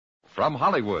From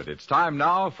Hollywood, it's time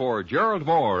now for Gerald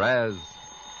Mohr as...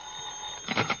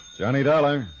 Johnny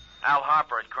Dollar. Al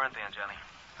Harper at Corinthian, Johnny.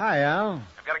 Hi, Al.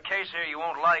 I've got a case here you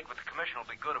won't like, but the commission will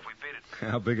be good if we beat it.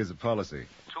 How big is the policy?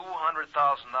 $200,000.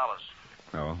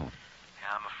 Oh.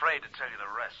 Yeah, I'm afraid to tell you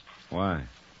the rest. Why?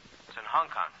 It's in Hong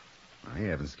Kong. Well, you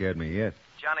haven't scared me yet.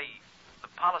 Johnny, the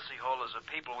policyholders are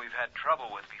people we've had trouble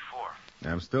with before.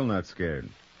 I'm still not scared.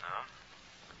 No?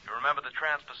 You remember the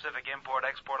Trans-Pacific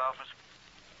Import-Export Office?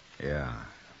 Yeah.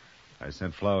 I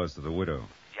sent flowers to the widow.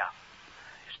 Yeah.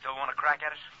 You still want to crack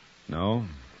at it? No,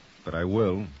 but I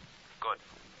will. Good.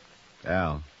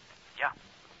 Al. Yeah?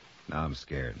 Now I'm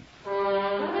scared.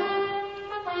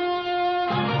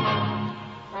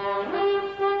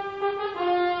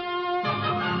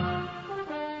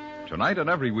 Tonight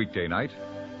and every weekday night,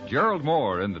 Gerald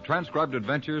Mohr in the transcribed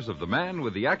adventures of the man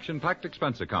with the action-packed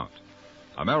expense account.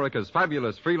 America's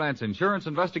fabulous freelance insurance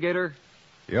investigator.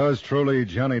 Yours truly,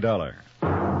 Johnny Dollar.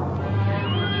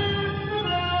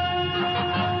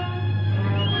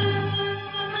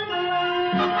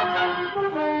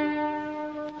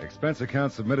 Expense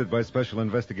account submitted by Special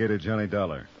Investigator Johnny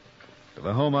Dollar. To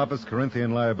the Home Office,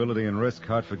 Corinthian Liability and Risk,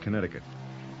 Hartford, Connecticut.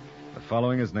 The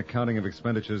following is an accounting of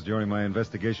expenditures during my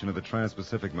investigation of the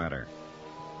Trans-Pacific matter.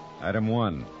 Item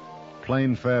 1,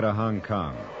 plane fare to Hong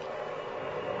Kong.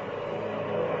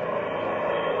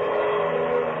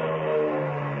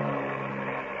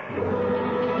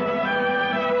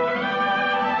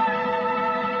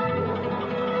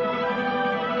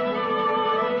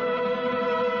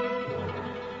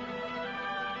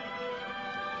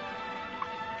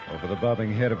 Over the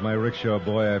bobbing head of my rickshaw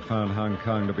boy, I found Hong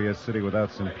Kong to be a city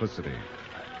without simplicity,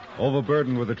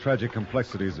 overburdened with the tragic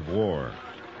complexities of war.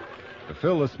 To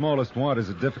fill the smallest want is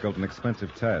a difficult and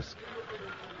expensive task.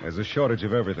 There's a shortage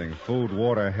of everything: food,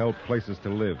 water, health, places to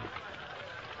live.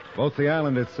 Both the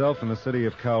island itself and the city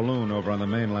of Kowloon over on the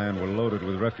mainland were loaded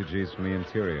with refugees from the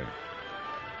interior,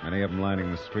 many of them lining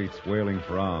the streets wailing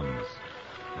for alms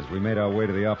as we made our way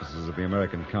to the offices of the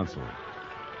American consul.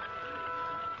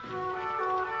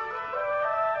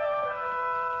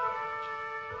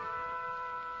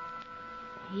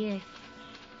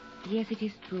 Yes, it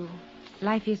is true.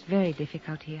 Life is very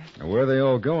difficult here. Where are they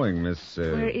all going, Miss...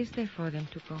 Where is there for them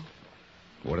to go?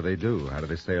 What do they do? How do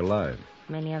they stay alive?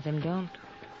 Many of them don't.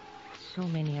 So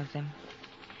many of them.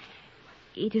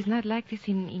 It is not like this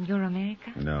in your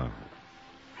America? No.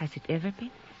 Has it ever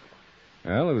been?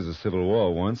 Well, there was a civil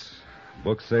war once.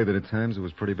 Books say that at times it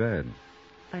was pretty bad.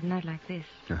 But not like this.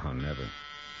 Oh, never.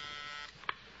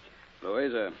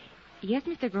 Louisa, Yes,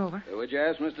 Mr. Grover. would you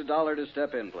ask Mr. Dollar to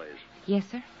step in, please? Yes,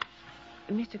 sir.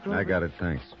 Mr. Grover. I got it,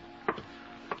 thanks.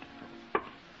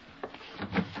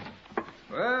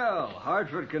 Well,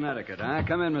 Hartford, Connecticut, huh?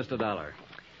 Come in, Mr. Dollar.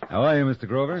 How are you, Mr.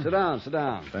 Grover? Sit down, sit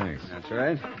down. Thanks. That's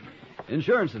right.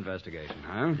 Insurance investigation,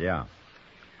 huh? Yeah.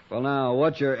 Well, now,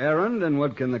 what's your errand, and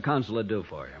what can the consulate do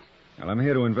for you? Well, I'm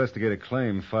here to investigate a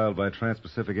claim filed by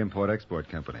Trans-Pacific Import-Export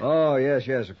Company. Oh,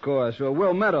 yes, of course. Well,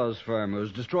 Will Meadows' firm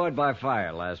was destroyed by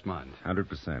fire last month.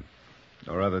 100%.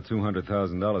 Or rather,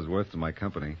 $200,000 worth to my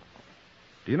company.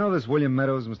 Do you know this William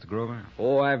Meadows, Mr. Grover?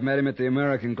 Oh, I've met him at the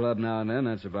American Club now and then.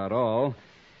 That's about all.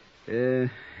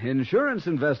 Insurance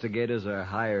investigators are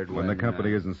hired When the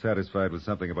company isn't satisfied with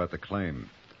something about the claim.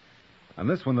 On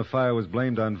this one, the fire was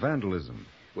blamed on vandalism.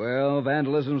 Well,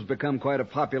 vandalism's become quite a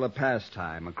popular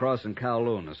pastime, across in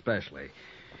Kowloon especially.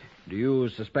 Do you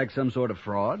suspect some sort of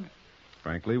fraud?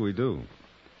 Frankly, we do.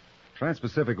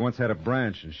 Trans-Pacific once had a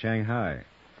branch in Shanghai.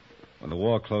 When the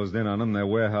war closed in on them, their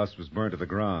warehouse was burned to the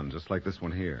ground, just like this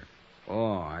one here.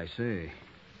 Oh, I see.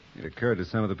 It occurred to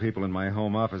some of the people in my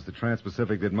home office that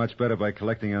Trans-Pacific did much better by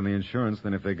collecting on the insurance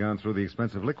than if they'd gone through the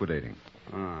expense of liquidating.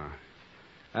 Ah.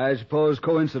 I suppose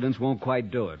coincidence won't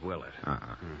quite do it, will it?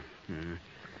 Uh-uh.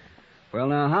 Well,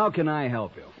 now, how can I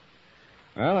help you?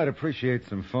 Well, I'd appreciate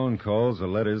some phone calls or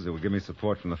letters that would give me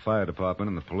support from the fire department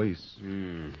and the police.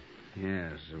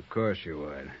 Yes, of course you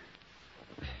would.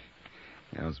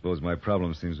 I don't suppose my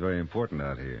problem seems very important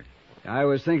out here. I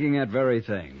was thinking that very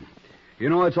thing. You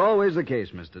know, it's always the case,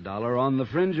 Mr. Dollar. On the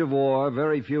fringe of war,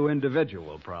 very few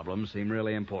individual problems seem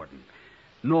really important.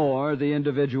 Nor the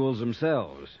individuals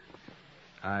themselves.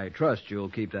 I trust you'll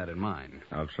keep that in mind.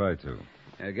 I'll try to.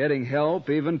 Getting help,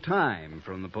 even time,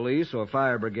 from the police or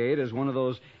fire brigade is one of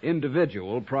those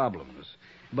individual problems.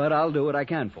 But I'll do what I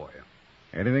can for you.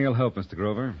 Anything will help, Mr.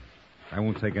 Grover. I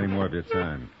won't take any more of your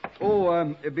time.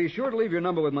 Oh, be sure to leave your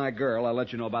number with my girl. I'll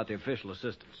let you know about the official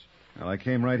assistance. Well, I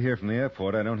came right here from the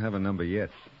airport. I don't have a number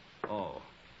yet. Oh.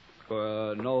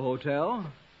 No hotel?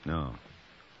 No.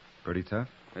 Pretty tough?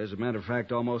 As a matter of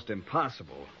fact, almost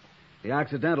impossible. The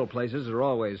accidental places are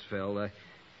always filled.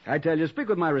 I tell you, speak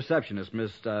with my receptionist,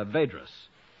 Miss Vedras.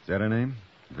 Is that her name?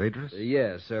 Vedras?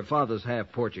 Yes, her father's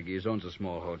half Portuguese, owns a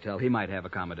small hotel. He might have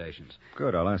accommodations.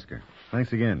 Good, I'll ask her.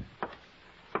 Thanks again.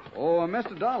 Oh,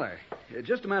 Mr. Dollar,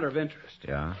 just a matter of interest.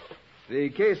 Yeah? The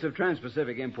case of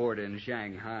Trans-Pacific import in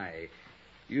Shanghai.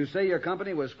 You say your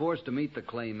company was forced to meet the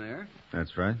claim there?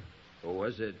 That's right.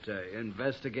 Was it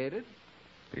investigated?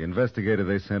 The investigator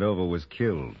they sent over was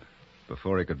killed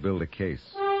before he could build a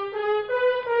case.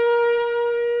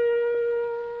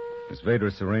 Miss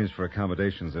Vedras arranged for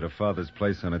accommodations at her father's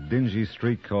place on a dingy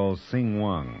street called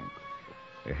Singwang,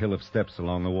 a hill of steps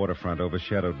along the waterfront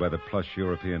overshadowed by the plush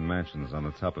European mansions on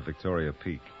the top of Victoria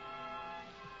Peak.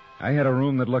 I had a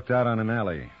room that looked out on an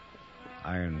alley.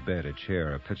 Iron bed, a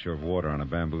chair, a pitcher of water on a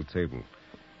bamboo table.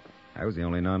 I was the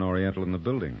only non-Oriental in the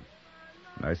building,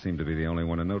 and I seemed to be the only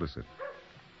one to notice it.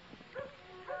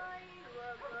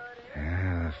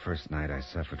 The first night I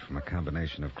suffered from a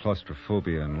combination of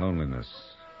claustrophobia and loneliness.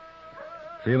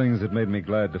 Feelings that made me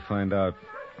glad to find out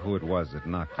who it was that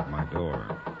knocked at my door.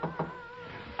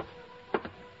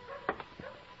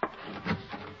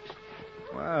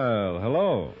 Well,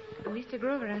 hello. Mr.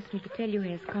 Grover asked me to tell you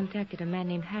he has contacted a man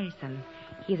named Harrison.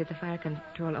 He's at the fire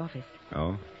control office.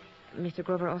 Oh? Mr.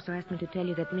 Grover also asked me to tell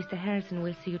you that Mr. Harrison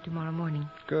will see you tomorrow morning.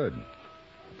 Good.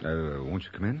 Won't you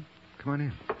come in? Come on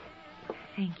in.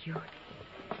 Thank you.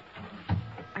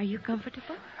 Are you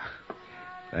comfortable?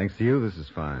 Thanks to you, this is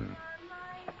fine.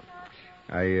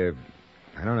 I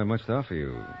don't have much to offer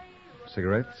you.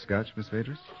 Cigarette, scotch, Miss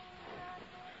Vedras?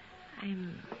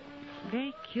 I'm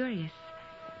very curious.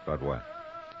 About what?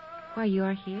 Why you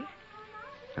are here?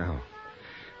 Oh.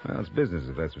 Well, it's business,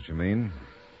 if that's what you mean.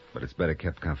 But it's better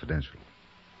kept confidential.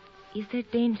 Is there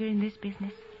danger in this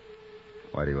business?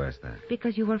 Why do you ask that?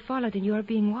 Because you were followed and you are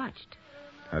being watched.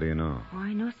 How do you know? Oh,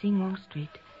 I know Singwong Street.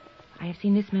 I have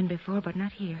seen this man before, but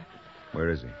not here. Where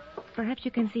is he? Perhaps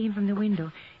you can see him from the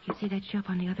window. You see that shop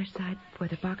on the other side where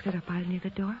the boxes are piled near the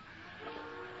door?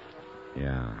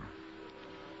 Yeah.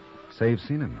 Say you've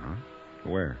seen him, huh?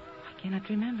 Where? I cannot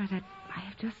remember that. I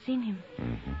have just seen him.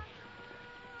 Mm-hmm.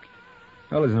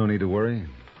 Well, there's no need to worry.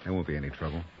 There won't be any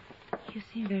trouble. You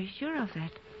seem very sure of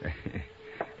that.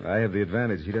 I have the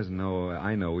advantage. He doesn't know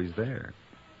I know he's there.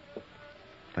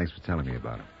 Thanks for telling me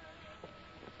about him.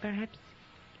 Perhaps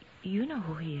you know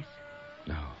who he is.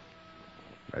 No.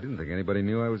 I didn't think anybody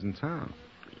knew I was in town.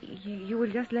 You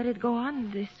will just let it go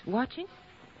on, this watching?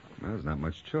 Well, there's not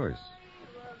much choice.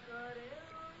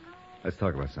 Let's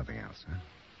talk about something else,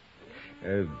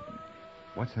 huh?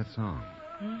 What's that song?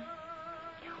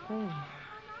 Oh,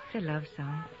 it's a love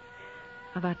song.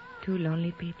 About two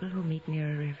lonely people who meet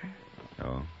near a river.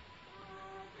 Oh.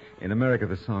 In America,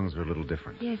 the songs are a little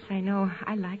different. Yes, I know.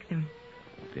 I like them.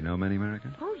 Do you know many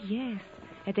Americans? Oh, yes.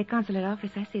 At the consulate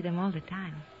office, I see them all the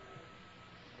time.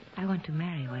 I want to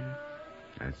marry one.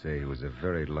 I'd say he was a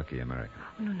very lucky American.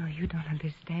 Oh, no, you don't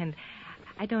understand.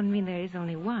 I don't mean there is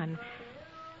only one.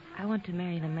 I want to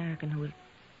marry an American who will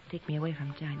take me away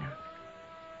from China.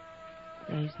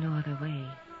 There is no other way.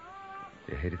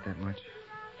 You hate it that much?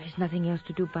 There's nothing else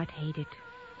to do but hate it.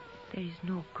 There is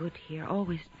no good here,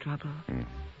 always trouble. Mm.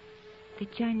 The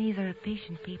Chinese are a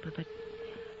patient people, but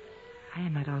I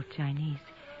am not all Chinese.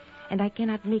 And I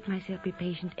cannot make myself be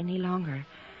patient any longer.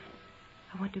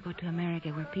 I want to go to America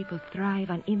where people thrive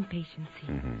on impatience.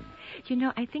 Mm-hmm. You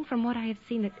know, I think from what I have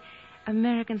seen that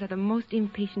Americans are the most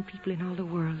impatient people in all the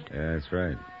world. Yeah, that's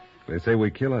right. They say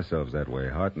we kill ourselves that way,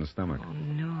 heart and stomach. Oh,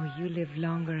 no, you live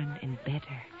longer and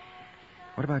better.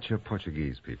 What about your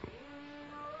Portuguese people?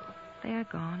 They are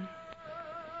gone.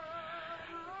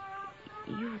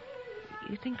 You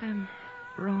think I'm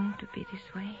wrong to be this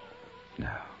way?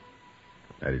 No,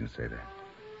 I didn't say that.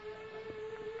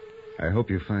 I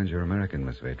hope you find your American,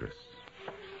 Miss Vedras.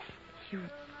 You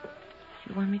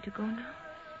want me to go now?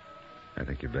 I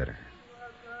think you better.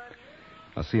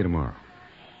 I'll see you tomorrow.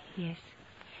 Yes.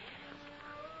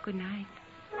 Good night.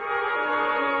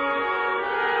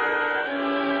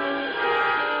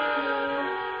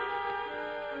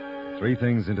 Three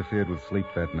things interfered with sleep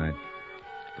that night.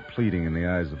 The pleading in the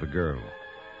eyes of the girl.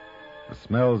 The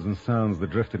smells and sounds that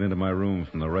drifted into my room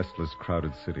from the restless,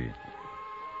 crowded city.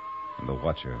 And the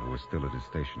watcher who was still at his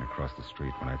station across the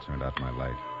street when I turned out my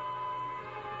light.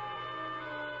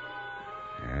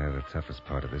 Yeah, the toughest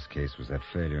part of this case was that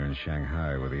failure in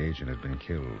Shanghai where the agent had been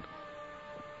killed.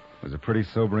 It was a pretty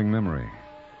sobering memory.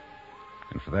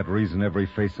 And for that reason, every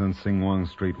face on Singwang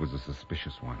Street was a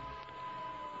suspicious one.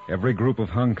 Every group of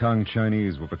Hong Kong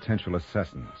Chinese were potential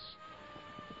assassins.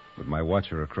 With my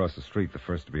watcher across the street, the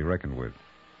first to be reckoned with.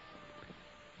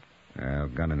 Well,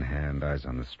 gun in hand, eyes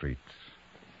on the street.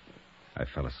 I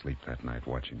fell asleep that night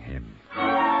watching him.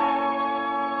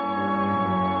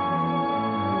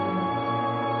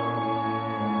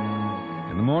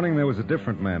 morning, there was a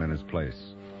different man in his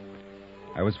place.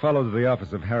 I was followed to the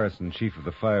office of Harrison, chief of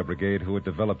the fire brigade, who had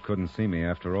developed couldn't see me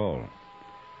after all.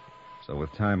 So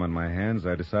with time on my hands,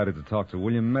 I decided to talk to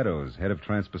William Meadows, head of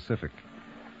Trans-Pacific,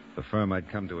 the firm I'd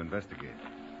come to investigate.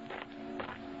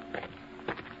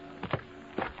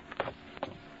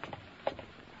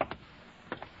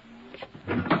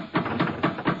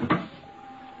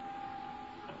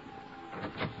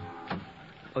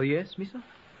 Oh, yes, mister?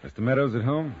 Mr. Meadows at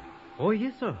home? Oh,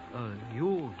 yes, sir.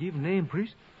 You give name, please?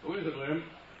 Who is it, Lynn?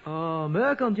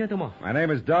 American gentleman. My name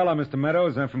is Dollar, Mr.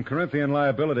 Meadows. I'm from Corinthian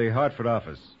Liability, Hartford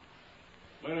office.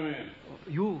 Let him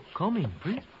in. You come in,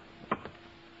 please?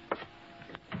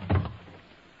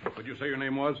 What'd you say your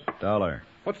name was? Dollar.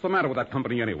 What's the matter with that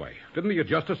company anyway? Didn't the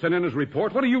adjuster send in his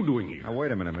report? What are you doing here? Now,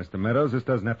 wait a minute, Mr. Meadows. This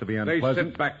doesn't have to be They unpleasant.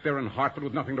 sit back there in Hartford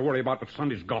with nothing to worry about but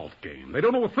Sunday's golf game. They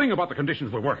don't know a thing about the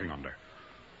conditions we're working under.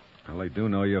 Well, they do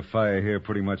know your fire here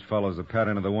pretty much follows the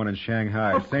pattern of the one in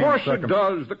Shanghai. Of course it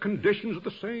does. The conditions are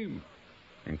the same.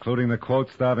 Including the, quote,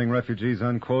 starving refugees,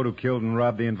 unquote, who killed and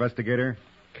robbed the investigator?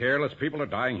 Careless people are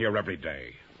dying here every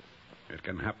day. It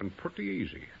can happen pretty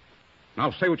easy.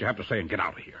 Now say what you have to say and get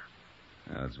out of here.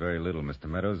 It's very little, Mr.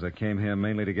 Meadows. I came here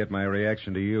mainly to get my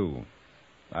reaction to you.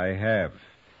 I have.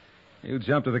 You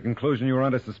jumped to the conclusion you were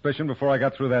under suspicion before I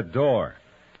got through that door.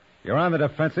 You're on the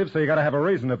defensive, so you got to have a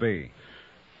reason to be.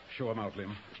 Show him out,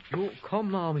 Lim. You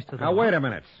come now, Mr. Now, wait a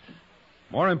minute.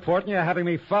 More important, you're having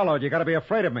me followed. You got to be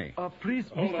afraid of me. Please,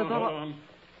 Hold Mr. on, Dollar. hold on.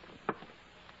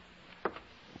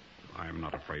 I'm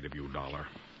not afraid of you, Dollar,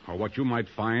 or what you might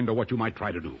find or what you might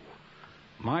try to do.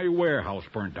 My warehouse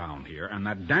burnt down here, and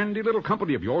that dandy little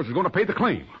company of yours is going to pay the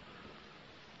claim.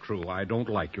 True, I don't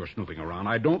like your snooping around.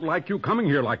 I don't like you coming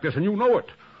here like this, and you know it.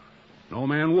 No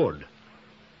man would.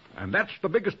 And that's the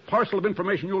biggest parcel of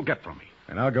information you'll get from me.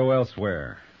 And I'll go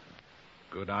elsewhere.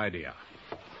 Good idea.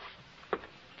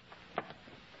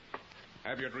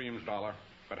 Have your dreams, Dollar,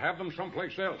 but have them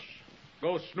someplace else.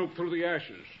 Go snoop through the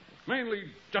ashes. Mainly,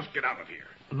 just get out of here.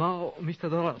 Now, Mr.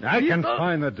 Dollar. I can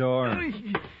find the door.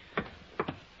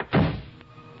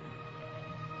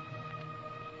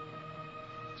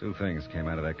 Two things came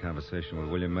out of that conversation with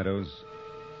William Meadows.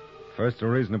 First, a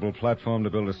reasonable platform to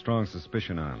build a strong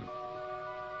suspicion on.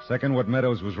 Second, what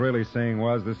Meadows was really saying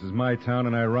was, this is my town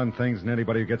and I run things and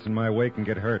anybody who gets in my way can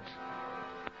get hurt.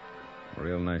 A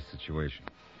real nice situation.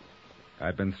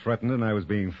 I'd been threatened and I was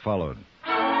being followed.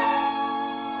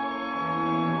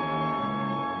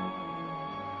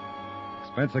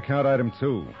 Expense account item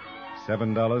 2,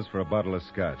 $7 for a bottle of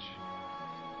scotch.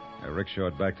 I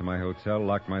rickshawed back to my hotel,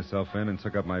 locked myself in, and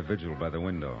took up my vigil by the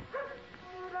window.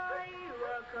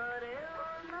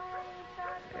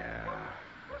 Yeah,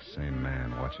 same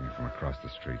man watching from across the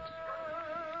street.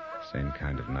 Same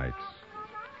kind of night.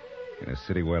 In a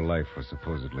city where life was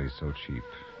supposedly so cheap,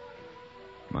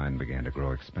 mine began to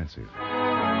grow expensive.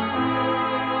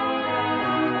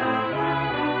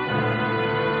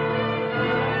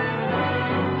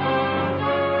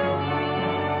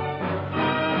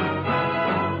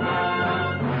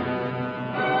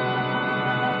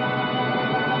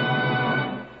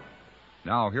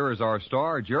 Now, here is our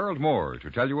star, Gerald Mohr,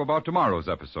 to tell you about tomorrow's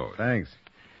episode. Thanks.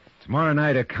 Tomorrow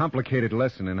night, a complicated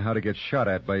lesson in how to get shot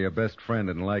at by your best friend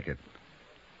and like it.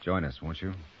 Join us, won't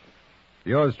you?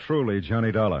 Yours truly,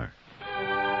 Johnny Dollar.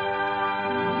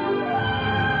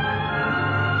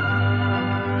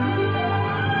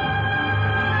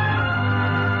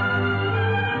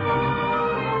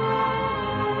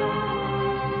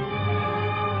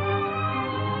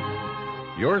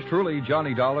 Yours truly,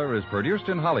 Johnny Dollar, is produced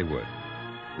in Hollywood.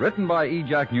 Written by E.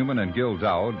 Jack Newman and Gil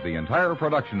Dowd, the entire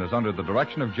production is under the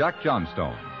direction of Jack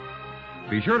Johnstone.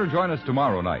 Be sure to join us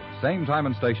tomorrow night, same time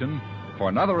and station, for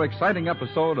another exciting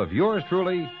episode of Yours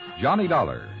truly, Johnny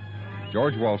Dollar.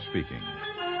 George Walsh speaking.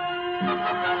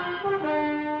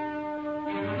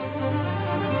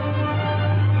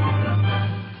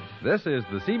 This is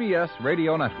the CBS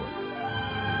Radio Network.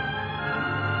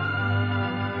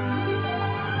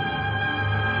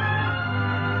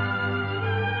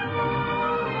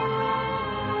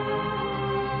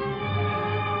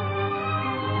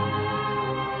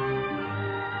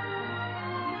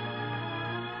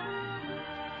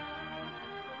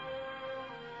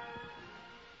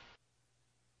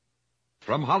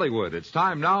 From Hollywood, it's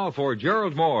time now for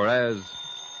Gerald Mohr as...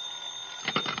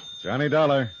 Johnny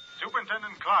Dollar.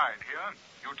 Superintendent Clyde here.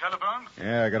 You telephoned?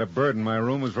 Yeah, I got a bird in my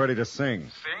room who's ready to sing.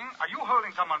 Sing? Are you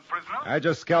holding someone prisoner? I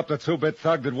just scalped a two-bit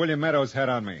thug that William Meadows had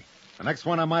on me. The next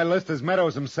one on my list is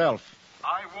Meadows himself.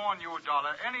 I warn you,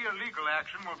 Dollar, any illegal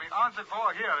action will be answered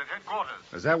for here at headquarters.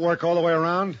 Does that work all the way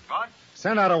around? What?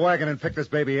 Send out a wagon and pick this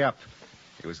baby up.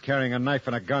 He was carrying a knife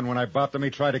and a gun. When I bopped him,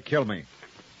 he tried to kill me.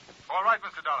 All right,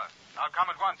 Mr. Dollar. I'll come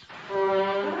at once.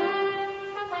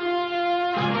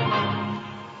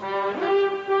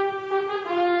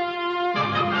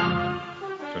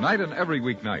 Tonight and every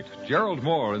weeknight, Gerald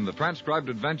Mohr in the transcribed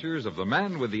adventures of the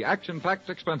man with the action-packed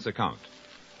expense account.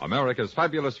 America's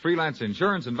fabulous freelance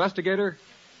insurance investigator.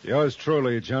 Yours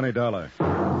truly, Johnny Dollar.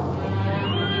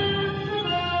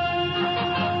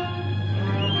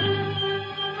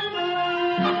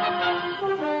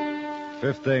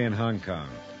 Fifth day in Hong Kong.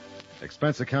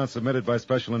 Expense account submitted by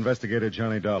Special Investigator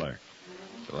Johnny Dollar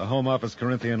to the Home Office,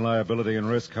 Corinthian Liability and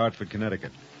Risk, Hartford,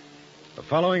 Connecticut. The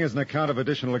following is an account of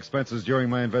additional expenses during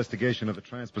my investigation of the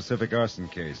Trans-Pacific arson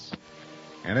case.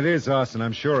 And it is arson,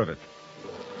 I'm sure of it.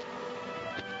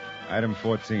 Item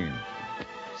 14.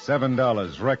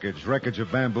 $7. Wreckage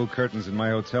of bamboo curtains in my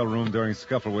hotel room during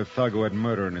scuffle with thug who had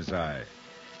murder in his eye.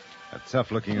 A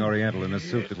tough-looking Oriental in a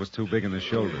suit that was too big in the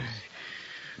shoulders.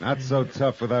 Not so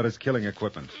tough without his killing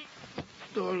equipment.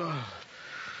 Dollar.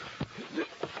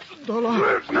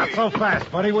 Not so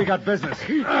fast, buddy. We got business.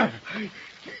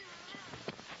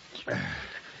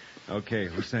 Okay,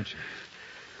 who sent you?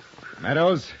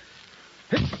 Meadows?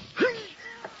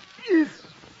 Yes,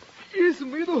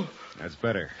 Mido. That's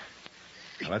better.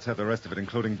 Now let's have the rest of it,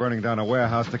 including burning down a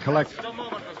warehouse to collect. Just a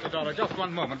moment, Mr. Dollar. Just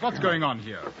one moment. What's going on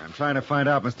here? I'm trying to find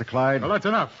out, Mr. Clyde. Well, that's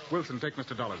enough. Wilson, take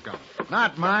Mr. Dollar's gun.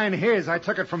 Not mine, his. I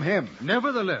took it from him.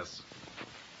 Nevertheless.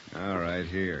 All right,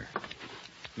 here.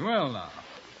 Well, now.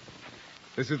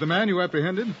 This is the man you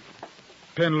apprehended?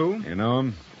 Penlu? You know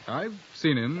him? I've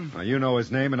seen him. Now, you know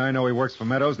his name, and I know he works for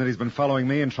Meadows, and that he's been following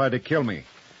me and tried to kill me.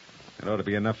 It ought to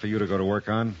be enough for you to go to work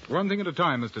on. One thing at a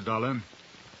time, Mr. Dollar.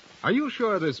 Are you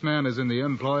sure this man is in the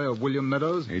employ of William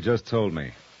Meadows? He just told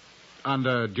me.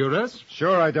 Under duress?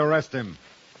 Sure, I'd arrest him.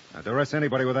 I'd arrest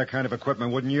anybody with that kind of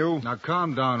equipment, wouldn't you? Now,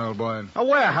 calm down, old boy. A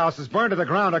warehouse is burned to the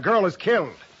ground. A girl is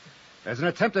killed. There's an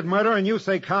attempted murder, and you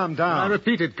say calm down. I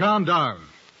repeat it, calm down.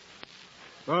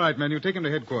 All right, men, you take him to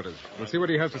headquarters. We'll see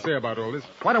what he has to say about all this.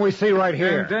 Why don't we see right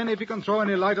here? And then, if he can throw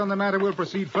any light on the matter, we'll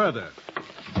proceed further.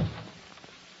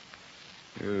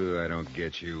 I don't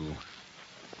get you.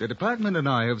 The department and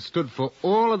I have stood for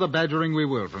all of the badgering we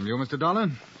will from you, Mr. Dollar.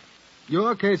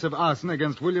 Your case of arson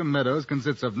against William Meadows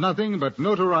consists of nothing but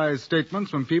notarized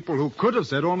statements from people who could have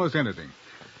said almost anything.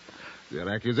 Their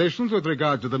accusations with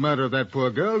regard to the murder of that poor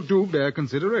girl do bear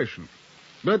consideration.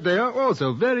 But they are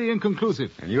also very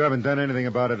inconclusive. And you haven't done anything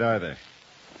about it either.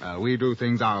 We do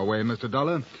things our way, Mr.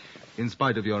 Dollar, in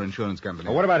spite of your insurance company.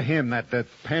 Well, what about him, that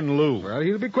Pen Lu? Well,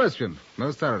 he'll be questioned,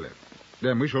 most thoroughly.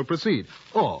 Then we shall proceed,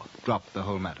 or drop the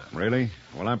whole matter. Really?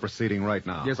 Well, I'm proceeding right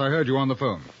now. Yes, I heard you on the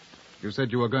phone. You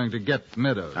said you were going to get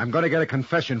Meadows. I'm going to get a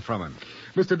confession from him.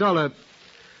 Mr. Dollar,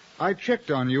 I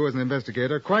checked on you as an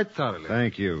investigator quite thoroughly.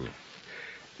 Thank you.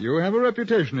 You have a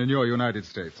reputation in your United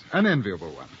States, an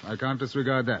enviable one. I can't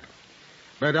disregard that.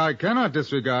 But I cannot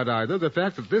disregard either the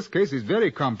fact that this case is very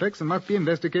complex and must be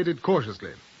investigated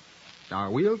cautiously.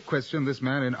 Now, we'll question this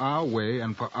man in our way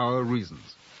and for our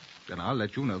reasons. Then I'll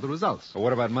let you know the results. Well,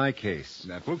 what about my case?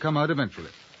 That will come out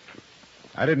eventually.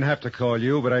 I didn't have to call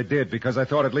you, but I did, because I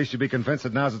thought at least you'd be convinced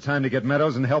that now's the time to get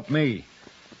Meadows and help me.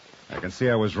 I can see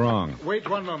I was wrong. Wait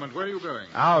one moment. Where are you going?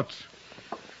 Out.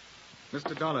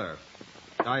 Mr. Dollar,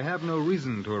 I have no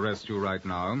reason to arrest you right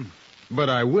now, but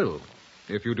I will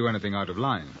if you do anything out of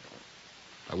line.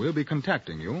 I will be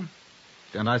contacting you,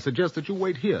 and I suggest that you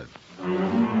wait here.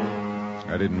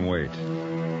 I didn't wait.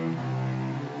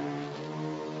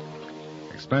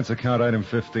 Expense account item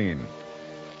 15.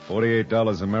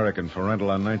 $48 American for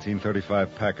rental on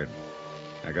 1935 Packard.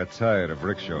 I got tired of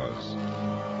rickshaws.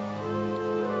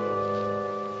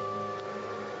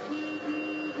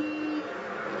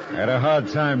 I had a hard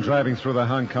time driving through the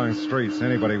Hong Kong streets.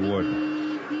 Anybody would.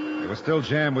 It was still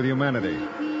jammed with humanity.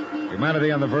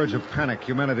 Humanity on the verge of panic.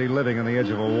 Humanity living on the edge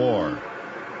of a war.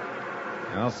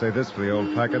 I'll say this for the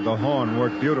old Packard. The horn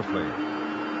worked beautifully.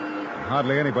 And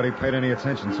hardly anybody paid any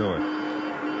attention to it.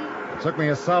 It took me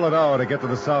a solid hour to get to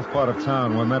the south part of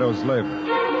town where Meadows lived.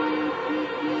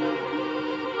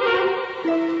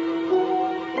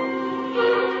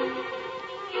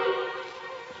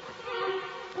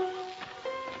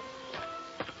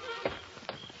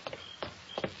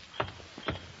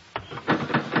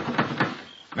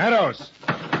 Meadows!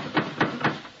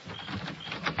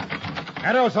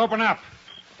 Meadows, open up!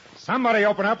 Somebody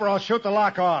open up or I'll shoot the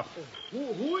lock off.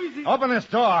 Who is it? Open this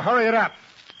door. Hurry it up.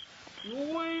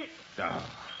 Wait.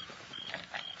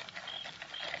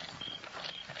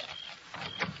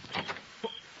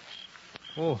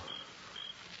 Oh.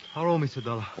 Hello, Mr.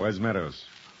 Dollar. Where's Meadows?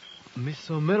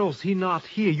 Mr. Meadows, he not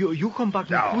here. You come back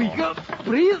next week.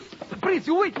 Please,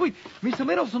 you wait. Mr.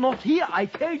 Meadows not here, I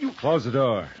tell you. Close the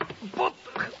door. But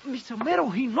Mr.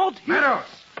 Meadows, he not here.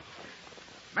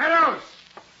 Meadows!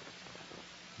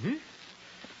 Eh?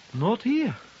 Not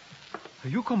here.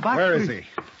 You come back. Where is please.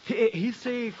 he? He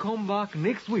say come back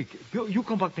next week. You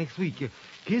come back next week.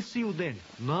 He'll see you then.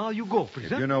 Now you go,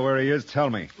 please. If you know where he is, tell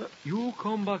me. You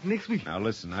come back next week. Now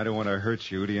listen, I don't want to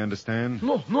hurt you. Do you understand?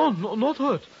 No, not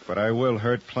hurt. But I will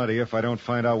hurt plenty if I don't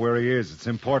find out where he is. It's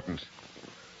important.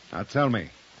 Now tell me.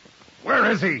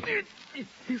 Where is he?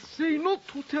 He say not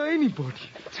to tell anybody.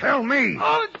 Tell me.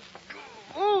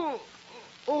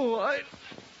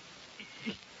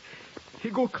 He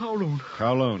go Kowloon.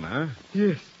 Kowloon, huh?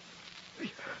 Yes.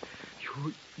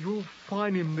 You'll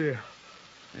find him there.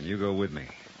 And you go with me.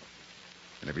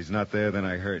 And if he's not there, then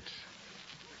I hurt.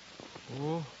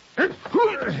 Oh.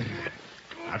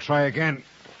 I'll try again.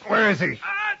 Where is he?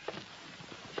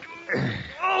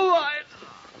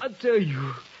 I tell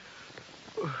you.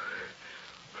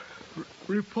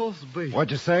 Repulse Bay.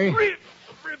 What'd you say?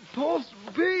 Repulse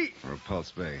Bay.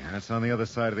 Repulse Bay. That's on the other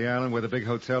side of the island where the big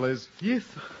hotel is? Yes.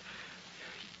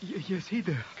 Yes, he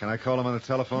there. Can I call him on the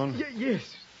telephone?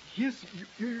 Yes. Yes,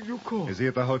 you call. Is he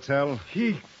at the hotel?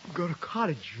 He got a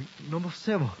cottage, number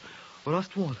 7.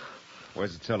 Last one.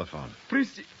 Where's the telephone?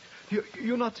 Please,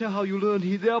 you not tell how you learned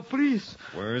he there, please.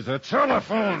 Where's the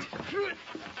telephone?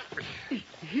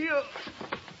 Here.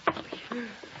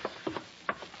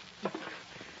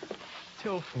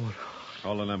 Telephone.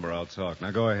 Call the number. I'll talk.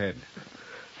 Now go ahead.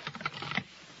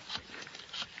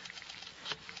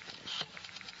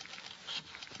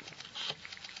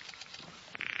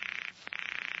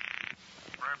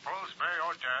 Repulse Bay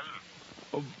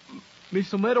Hotel.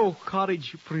 Mr. Meadow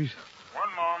Cottage, please. One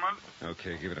moment.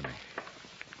 Okay, give it to me.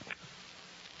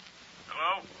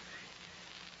 Hello?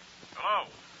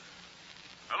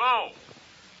 Hello?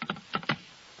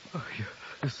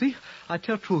 You see? I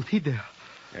tell truth, he there.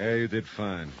 Yeah, you did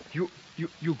fine. You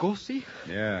go see?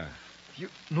 Yeah,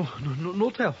 No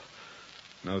tell.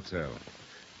 no tell.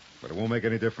 But it won't make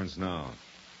any difference now.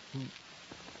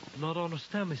 Not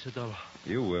understand, Mr. Dollar.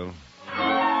 You will.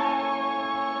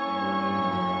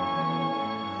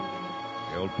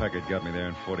 The old packet got me there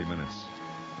in 40 minutes.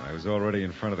 I was already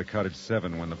in front of the Cottage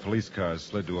 7 when the police cars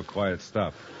slid to a quiet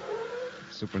stop.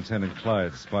 Superintendent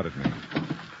Clyde spotted me.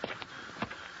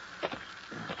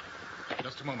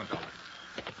 Just a moment, Dollar.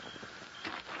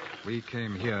 We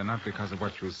came here not because of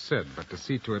what you said, but to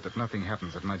see to it that nothing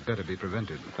happens that might better be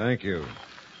prevented. Thank you.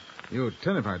 You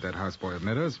terrified that houseboy of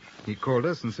Meadows. He called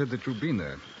us and said that you'd been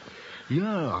there. You're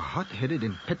a hot-headed,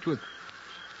 impetuous...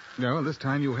 No, this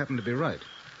time you happen to be right.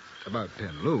 About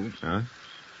Pen Lou. Huh?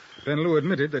 Pen Lou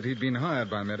admitted that he'd been hired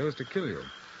by Meadows to kill you.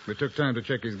 We took time to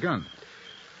check his gun.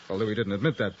 Although he didn't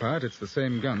admit that part, it's the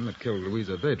same gun that killed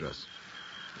Louisa Vedras.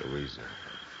 Louisa.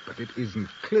 But it isn't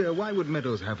clear. Why would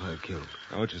Meadows have her killed?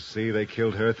 Don't you see? They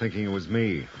killed her thinking it was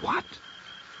me. What?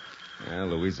 Yeah,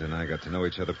 Louisa and I got to know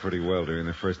each other pretty well during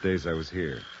the first days I was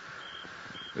here.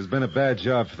 It's been a bad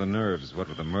job for the nerves, what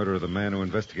with the murder of the man who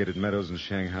investigated Meadows in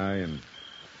Shanghai, and...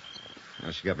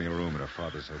 Well, she got me a room at her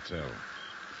father's hotel.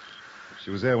 She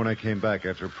was there when I came back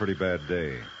after a pretty bad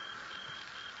day.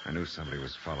 I knew somebody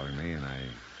was following me, and I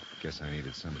guess I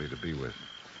needed somebody to be with.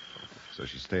 So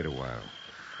she stayed a while.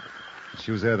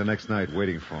 She was there the next night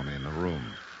waiting for me in the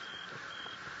room.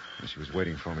 And she was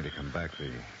waiting for me to come back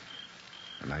the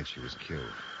night she was killed.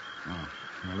 Oh,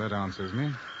 well, that answers me.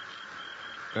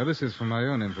 Now, this is for my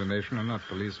own information and not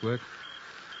police work.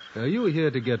 Are you here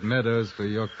to get Meadows for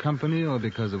your company or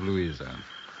because of Louisa?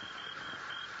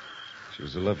 She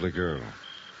was a lovely girl.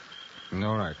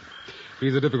 All right.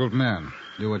 He's a difficult man.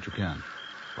 Do what you can.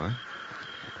 What?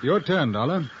 Your turn,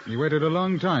 Dollar. You waited a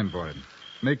long time for it.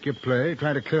 Make your play.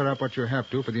 Try to clear up what you have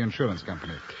to for the insurance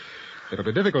company. It'll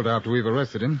be difficult after we've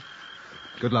arrested him.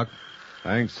 Good luck.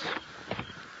 Thanks.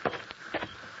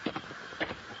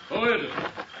 Who is it?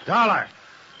 Dollar!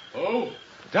 Who?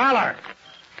 Dollar!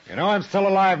 You know I'm still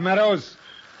alive, Meadows.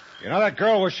 You know that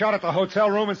girl was shot at the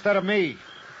hotel room instead of me.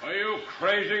 Are you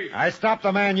crazy? I stopped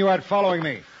the man you had following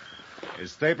me.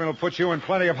 His statement will put you in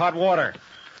plenty of hot water.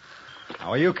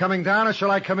 Now, are you coming down or shall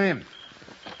I come in?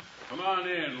 Come on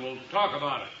in. We'll talk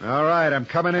about it. All right, I'm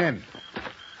coming in.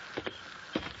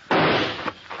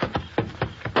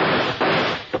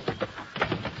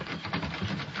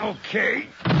 Okay.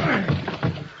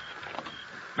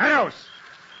 Meadows!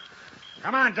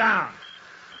 Come on down.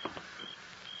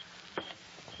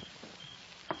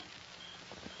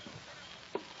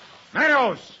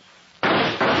 Meadows!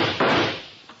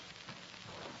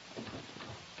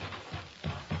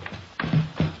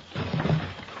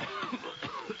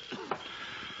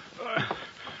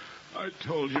 I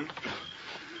told you.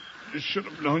 You should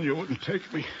have known you wouldn't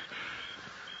take me.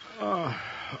 I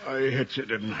hit you,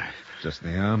 didn't I? Just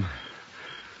in the arm.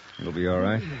 It'll be all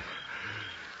right.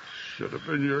 Should have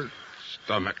been your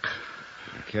stomach.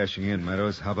 You're cashing in,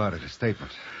 Meadows. How about it? A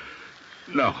statement.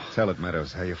 No. Tell it,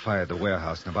 Meadows, how you fired the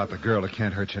warehouse and about the girl that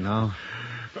can't hurt you now.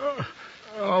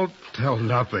 I'll tell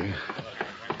nothing.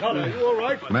 Dollar, are you all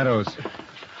right? Meadows.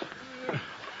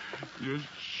 You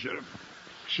should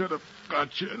have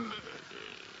got you in.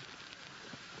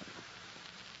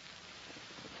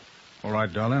 All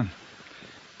right, Dollar.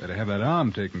 Better have that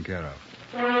arm taken care of.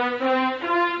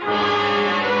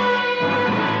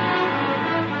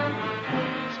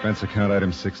 Expense account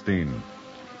item 16.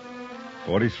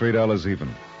 $43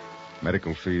 even.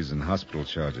 Medical fees and hospital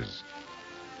charges.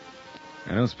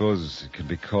 I don't suppose it could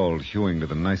be called hewing to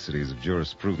the niceties of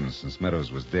jurisprudence since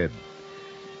Meadows was dead.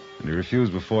 And he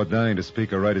refused before dying to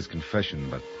speak or write his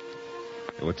confession, but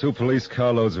there were 2 police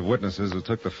carloads of witnesses who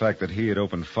took the fact that he had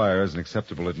opened fire as an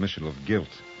acceptable admission of guilt.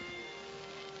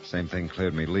 Same thing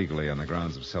cleared me legally on the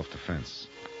grounds of self-defense.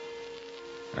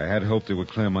 I had hoped it would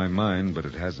clear my mind, but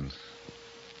it hasn't.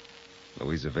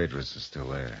 Louisa Vedras is still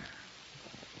there.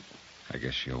 I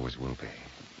guess she always will be.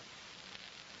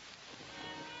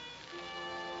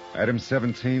 Item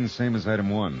 17, same as item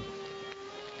 1.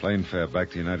 Plane fare back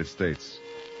to the United States.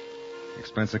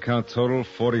 Expense account total,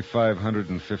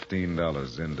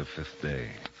 $4,515, end of 5th day.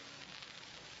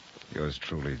 Yours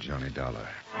truly, Johnny Dollar.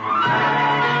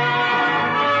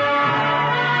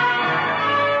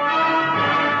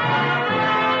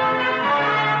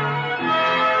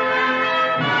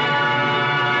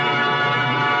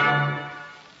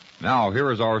 Now, here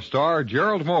is our star,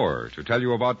 Gerald Mohr, to tell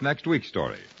you about next week's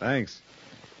story. Thanks.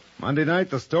 Monday night,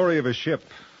 the story of a ship,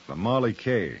 the Marley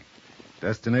K.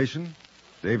 Destination,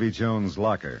 Davy Jones'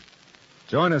 locker.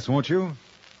 Join us, won't you?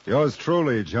 Yours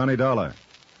truly, Johnny Dollar.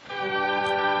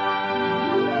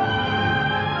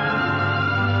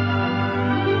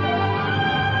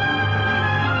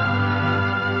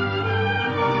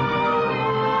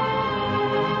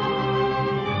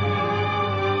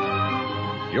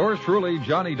 Yours truly,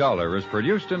 Johnny Dollar, is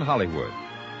produced in Hollywood.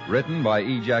 Written by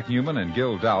E. Jack Newman and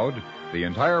Gil Dowd, the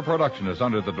entire production is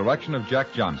under the direction of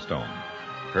Jack Johnstone.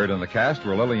 Heard in the cast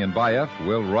were Lillian Bayef,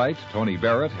 Will Wright, Tony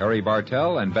Barrett, Harry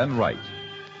Bartell, and Ben Wright.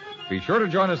 Be sure to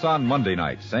join us on Monday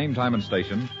night, same time and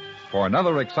station, for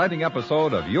another exciting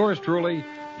episode of Yours truly,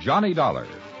 Johnny Dollar.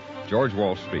 George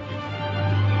Walsh speaking.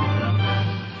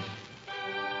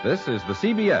 This is the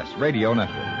CBS Radio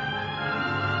Network.